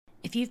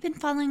If you've been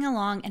following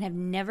along and have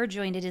never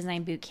joined a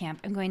design boot camp,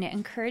 I'm going to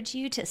encourage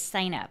you to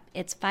sign up.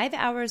 It's 5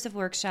 hours of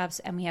workshops,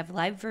 and we have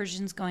live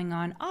versions going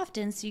on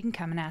often, so you can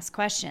come and ask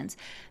questions.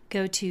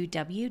 Go to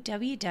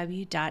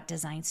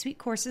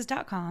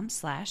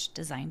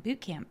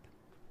www.designsweetcourses.com/designbootcamp.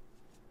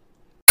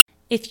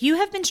 If you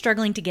have been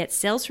struggling to get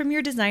sales from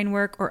your design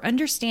work or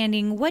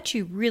understanding what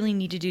you really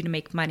need to do to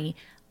make money,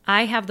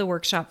 I have the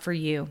workshop for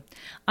you.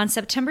 On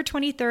September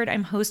 23rd,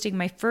 I'm hosting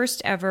my first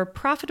ever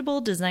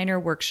Profitable Designer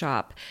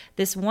Workshop.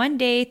 This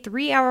one-day,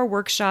 3-hour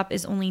workshop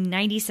is only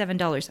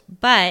 $97,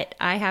 but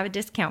I have a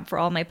discount for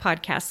all my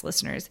podcast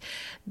listeners.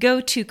 Go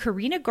to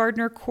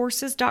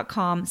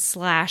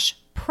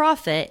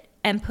karinagardnercourses.com/profit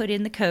and put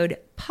in the code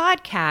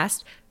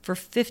podcast for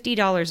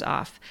 $50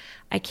 off.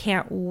 I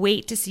can't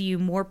wait to see you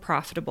more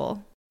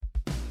profitable.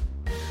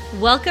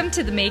 Welcome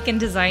to the Make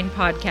and Design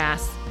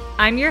Podcast.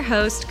 I'm your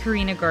host,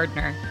 Karina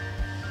Gardner.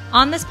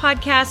 On this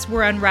podcast,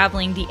 we're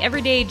unraveling the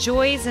everyday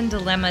joys and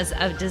dilemmas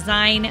of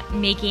design,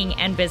 making,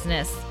 and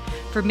business.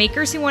 For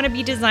makers who want to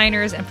be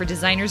designers and for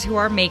designers who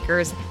are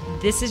makers,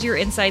 this is your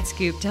inside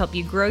scoop to help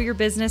you grow your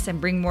business and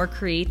bring more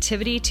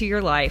creativity to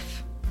your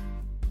life.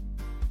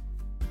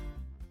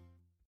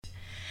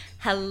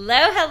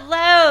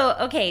 Hello.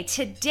 Okay,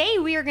 today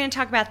we are going to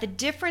talk about the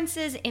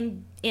differences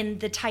in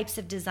the types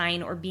of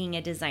design or being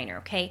a designer,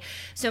 okay?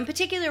 So in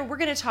particular, we're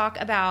going to talk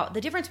about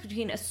the difference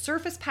between a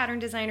surface pattern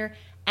designer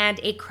and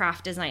a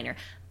craft designer.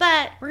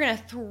 But we're going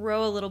to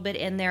throw a little bit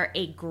in there,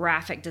 a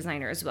graphic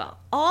designer as well.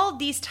 All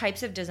these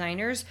types of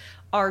designers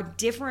are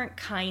different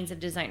kinds of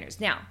designers.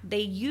 Now,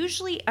 they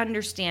usually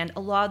understand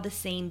a lot of the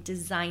same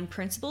design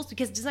principles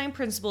because design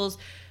principles,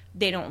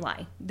 they don't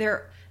lie.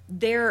 They're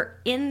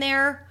in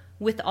there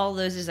with all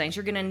those designs.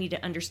 You're going to need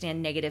to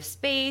understand negative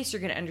space, you're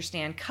going to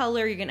understand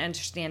color, you're going to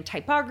understand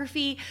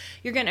typography,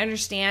 you're going to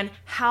understand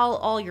how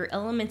all your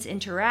elements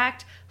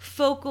interact,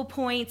 focal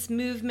points,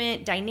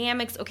 movement,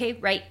 dynamics, okay,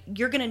 right?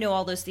 You're going to know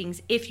all those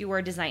things if you are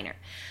a designer.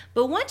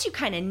 But once you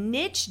kind of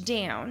niche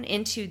down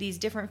into these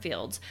different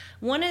fields,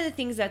 one of the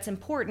things that's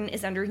important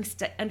is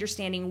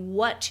understanding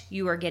what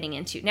you are getting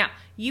into. Now,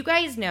 you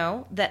guys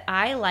know that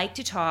I like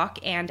to talk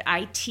and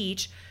I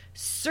teach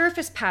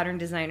surface pattern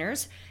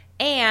designers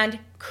and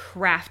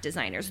craft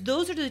designers.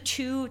 Those are the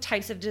two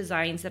types of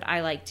designs that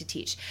I like to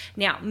teach.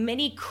 Now,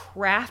 many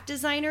craft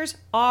designers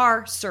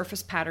are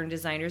surface pattern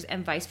designers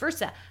and vice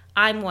versa.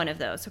 I'm one of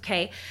those,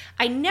 okay?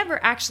 I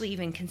never actually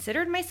even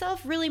considered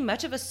myself really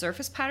much of a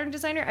surface pattern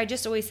designer. I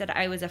just always said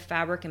I was a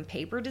fabric and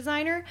paper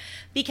designer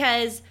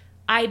because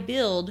I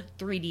build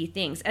 3D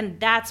things, and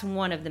that's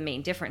one of the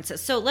main differences.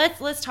 So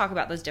let's talk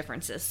about those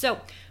differences. So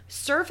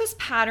surface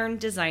pattern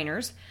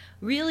designers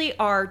really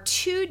are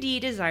 2D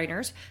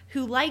designers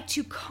who like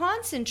to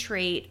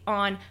concentrate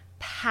on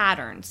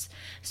patterns.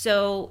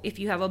 So if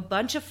you have a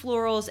bunch of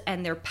florals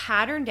and they're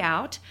patterned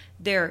out,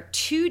 they're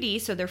 2D,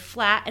 so they're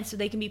flat, and so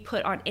they can be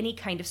put on any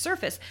kind of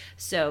surface.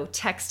 So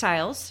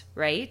textiles,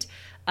 right?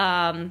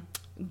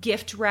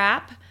 Gift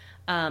wrap,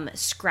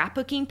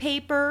 scrapbooking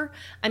paper.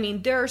 I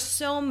mean, there are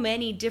so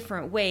many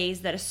different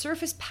ways that a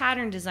surface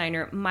pattern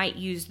designer might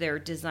use their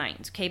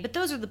designs, okay? But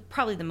those are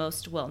probably the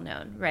most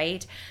well-known,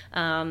 right?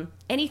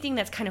 Anything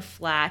that's kind of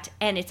flat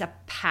and it's a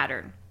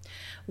pattern.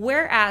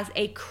 Whereas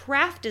a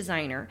craft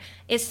designer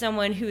is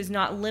someone who is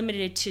not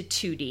limited to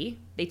 2D.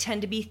 They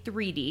tend to be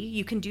 3D.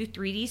 You can do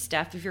 3D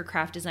stuff if you're a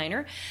craft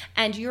designer,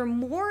 and you're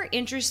more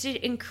interested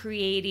in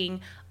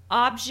creating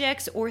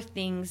objects or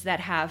things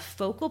that have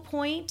focal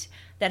point,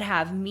 that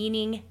have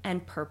meaning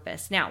and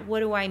purpose. Now, what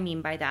do I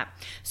mean by that?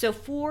 So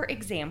for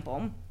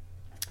example,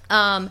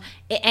 and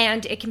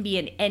it can be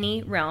in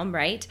any realm,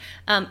 right?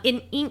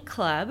 In Ink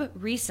Club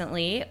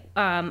recently,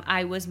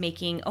 I was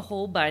making a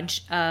whole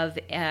bunch of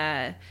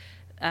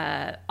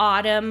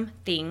autumn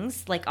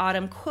things, like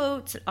autumn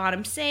quotes,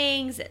 autumn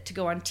sayings to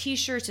go on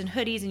t-shirts and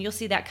hoodies, and you'll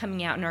see that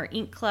coming out in our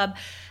Ink Club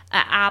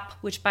app,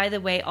 which, by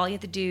the way, all you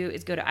have to do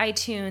is go to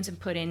iTunes and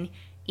put in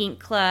Ink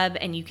Club,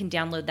 and you can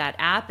download that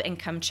app and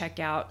come check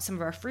out some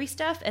of our free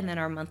stuff and then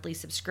our monthly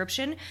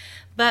subscription.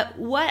 But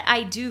what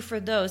I do for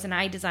those, and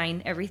I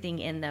design everything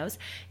in those,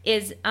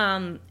 is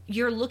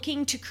you're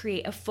looking to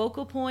create a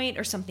focal point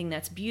or something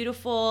that's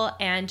beautiful,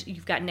 and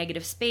you've got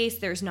negative space.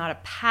 There's not a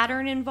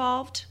pattern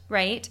involved,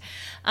 right?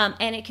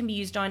 And it can be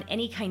used on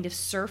any kind of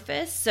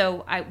surface.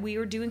 So we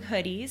were doing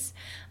hoodies.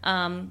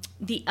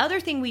 The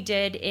other thing we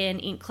did in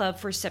Ink Club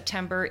for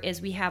September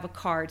is we have a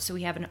card. So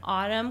we have an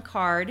autumn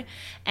card,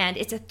 and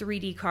it's a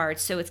 3D card.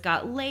 So it's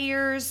got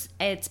layers.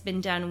 It's been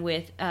done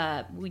with,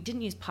 we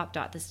didn't use Pop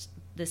Dot this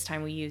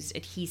time. We used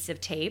adhesive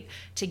tape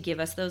to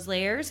give us those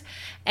layers.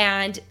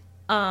 And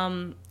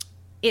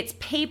it's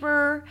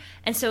paper,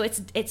 and so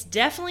it's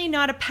definitely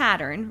not a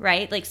pattern,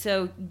 right? Like,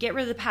 so get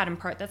rid of the pattern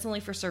part. That's only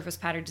for surface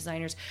pattern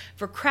designers.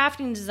 For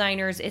crafting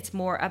designers, it's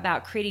more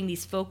about creating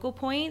these focal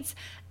points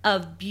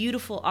of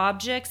beautiful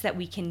objects that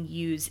we can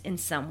use in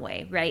some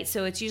way, right?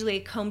 So it's usually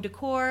like home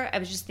decor. I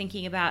was just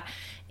thinking about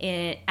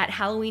at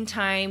Halloween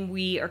time,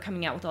 we are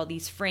coming out with all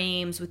these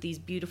frames with these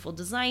beautiful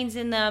designs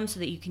in them so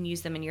that you can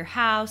use them in your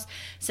house.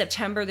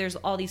 September, there's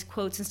all these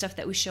quotes and stuff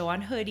that we show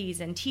on hoodies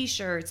and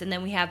t-shirts. And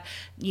then we have,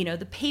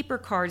 the paper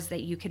cards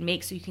that you can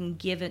make so you can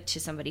give it to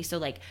somebody. So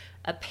like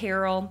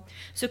apparel.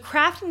 So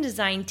craft and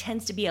design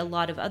tends to be a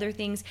lot of other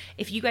things.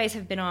 If you guys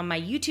have been on my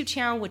YouTube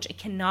channel, which I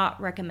cannot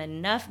recommend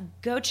enough,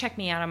 go check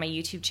me out on my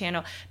YouTube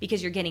channel,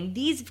 because you're getting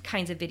these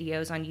kinds of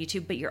videos on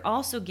YouTube, but you're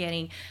also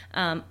getting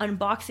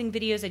unboxing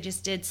videos. I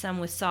just did some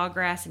with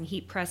Sawgrass and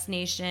Heat Press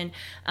Nation.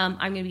 I'm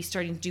going to be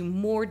starting to do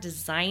more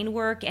design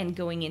work and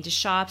going into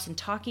shops and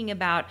talking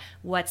about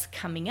what's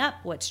coming up,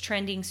 what's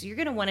trending. So you're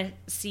going to want to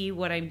see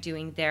what I'm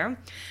doing there.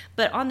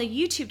 But on the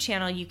YouTube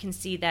channel, you can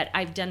see that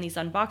I've done these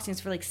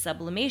unboxings for like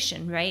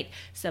sublimation, right?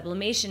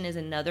 Sublimation is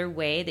another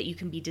way that you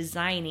can be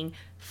designing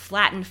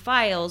flattened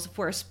files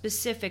for a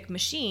specific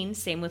machine.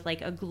 Same with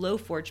like a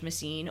Glowforge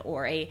machine,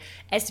 or a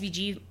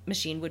SVG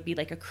machine would be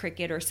like a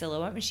Cricut or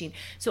Silhouette machine.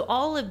 So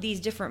all of these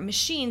different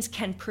machines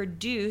can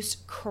produce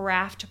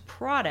craft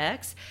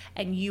products,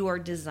 and you are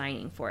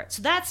designing for it.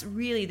 So that's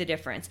really the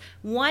difference.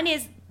 One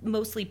is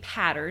mostly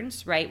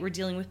patterns, right? We're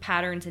dealing with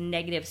patterns in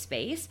negative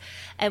space.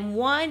 And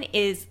one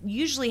is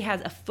usually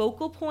has a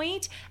focal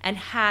point and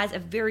has a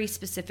very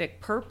specific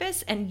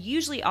purpose, and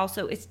usually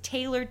also is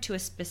tailored to a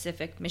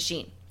specific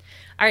machine.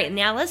 All right,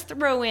 now let's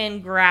throw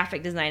in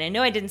graphic design. I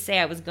know I didn't say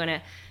I was going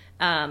to,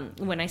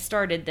 when I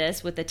started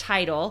this with the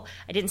title,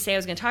 I didn't say I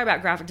was going to talk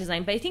about graphic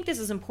design, but I think this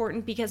is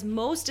important because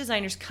most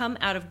designers come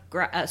out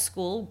of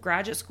school,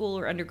 graduate school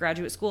or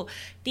undergraduate school,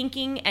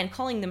 thinking and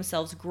calling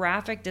themselves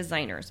graphic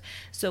designers.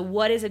 So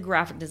what is a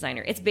graphic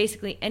designer? It's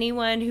basically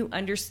anyone who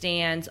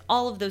understands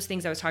all of those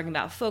things I was talking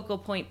about: focal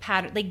point,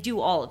 pattern. They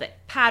do all of it.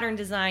 Pattern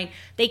design.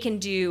 They can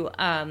do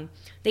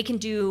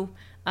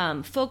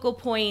focal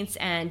points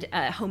and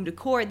home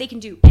decor. They can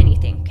do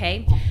anything,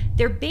 okay?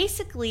 They're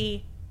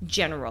basically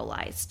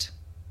generalized,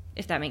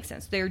 if that makes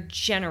sense. They're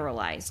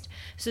generalized.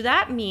 So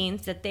that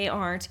means that they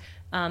aren't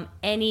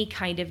any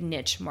kind of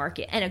niche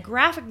market. And a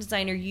graphic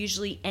designer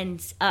usually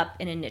ends up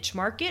in a niche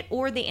market,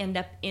 or they end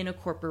up in a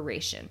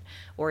corporation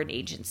or an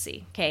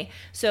agency, okay?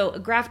 So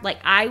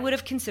I would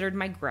have considered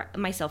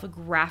myself a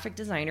graphic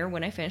designer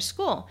when I finished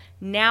school.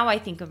 Now I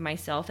think of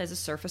myself as a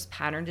surface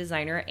pattern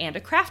designer and a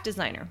craft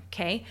designer,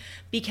 okay?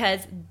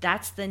 Because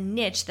that's the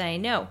niche that I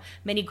know.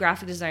 Many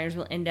graphic designers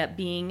will end up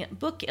being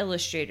book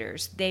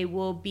illustrators. They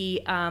will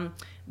be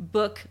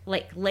book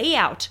like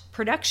layout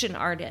production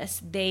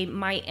artists. They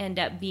might end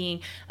up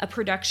being a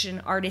production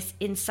artist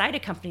inside a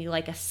company,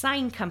 like a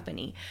sign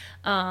company.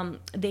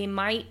 They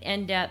might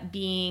end up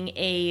being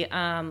a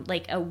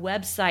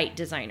website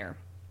designer.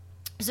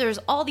 So there's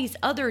all these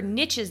other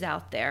niches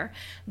out there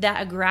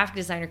that a graphic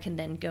designer can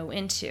then go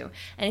into.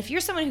 And if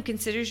you're someone who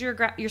considers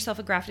yourself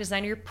a graphic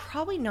designer, you're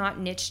probably not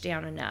niched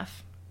down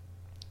enough.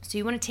 So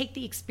you want to take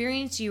the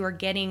experience you are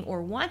getting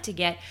or want to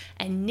get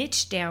and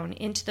niche down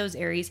into those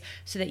areas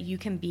so that you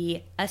can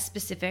be a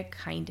specific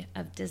kind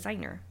of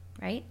designer,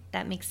 right?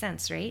 That makes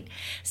sense, right?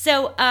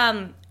 So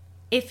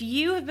if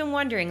you have been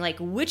wondering, like,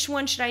 which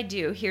one should I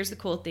do? Here's the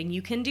cool thing.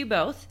 You can do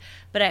both,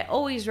 but I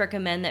always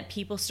recommend that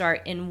people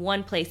start in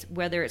one place,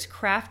 whether it's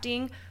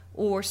crafting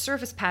or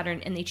surface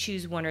pattern, and they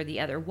choose one or the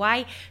other.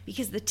 Why?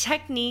 Because the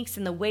techniques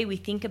and the way we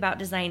think about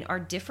design are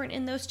different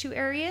in those two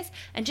areas.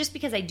 And just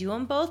because I do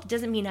them both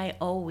doesn't mean I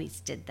always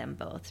did them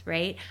both,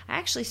 right? I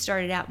actually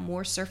started out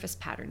more surface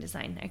pattern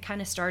design. I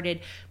kind of started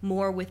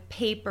more with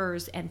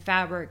papers and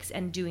fabrics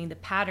and doing the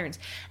patterns.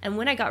 And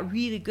when I got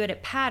really good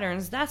at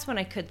patterns, that's when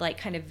I could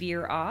kind of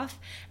veer off.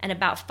 And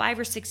about 5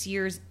 or 6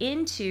 years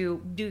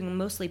into doing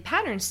mostly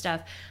pattern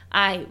stuff,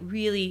 I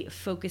really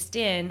focused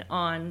in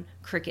on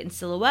Cricut and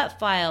Silhouette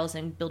files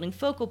and building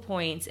focal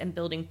points and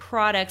building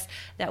products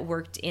that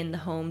worked in the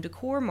home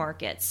decor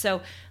market.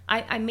 So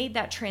I made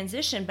that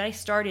transition, but I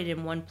started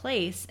in one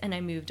place and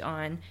I moved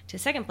on to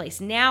second place.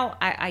 Now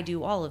I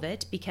do all of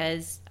it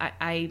because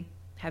I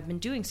have been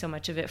doing so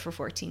much of it for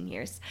 14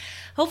 years.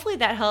 Hopefully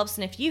that helps.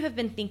 And if you have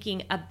been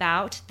thinking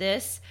about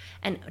this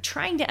and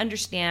trying to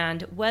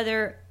understand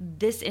whether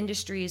this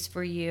industry is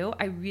for you,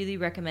 I really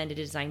recommend a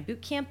design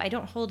boot camp. I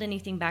don't hold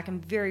anything back.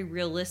 I'm very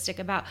realistic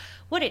about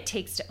what it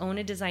takes to own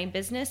a design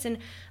business. And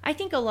I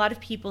think a lot of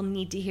people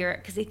need to hear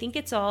it because they think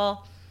it's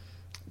all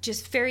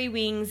just fairy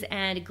wings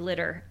and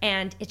glitter,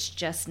 and it's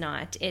just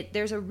not.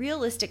 There's a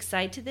realistic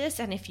side to this,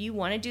 and if you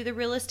want to do the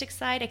realistic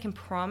side, I can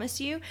promise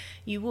you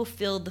will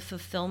feel the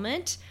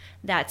fulfillment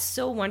that's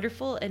so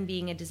wonderful in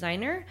being a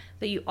designer,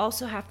 but you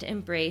also have to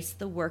embrace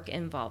the work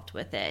involved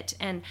with it.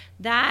 And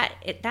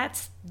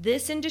that's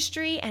this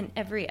industry and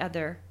every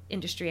other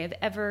industry I've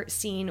ever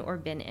seen or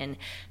been in.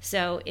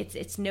 So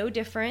it's no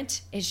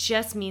different. It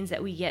just means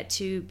that we get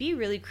to be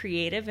really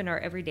creative in our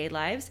everyday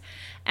lives,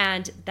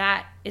 and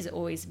that is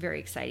always very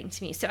exciting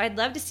to me. So I'd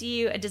love to see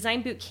you. A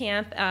design boot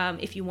camp,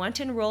 if you want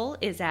to enroll,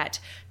 is at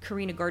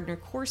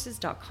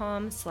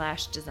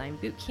karinagardnercourses.com/design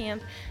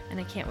bootcamp, and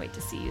I can't wait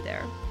to see you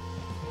there.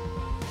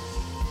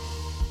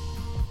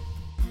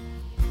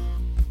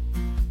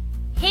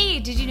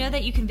 did you know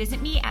that you can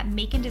visit me at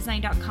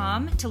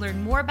makeanddesign.com to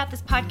learn more about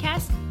this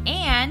podcast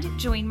and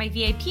join my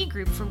VIP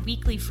group for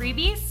weekly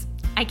freebies?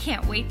 I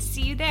can't wait to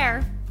see you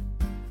there.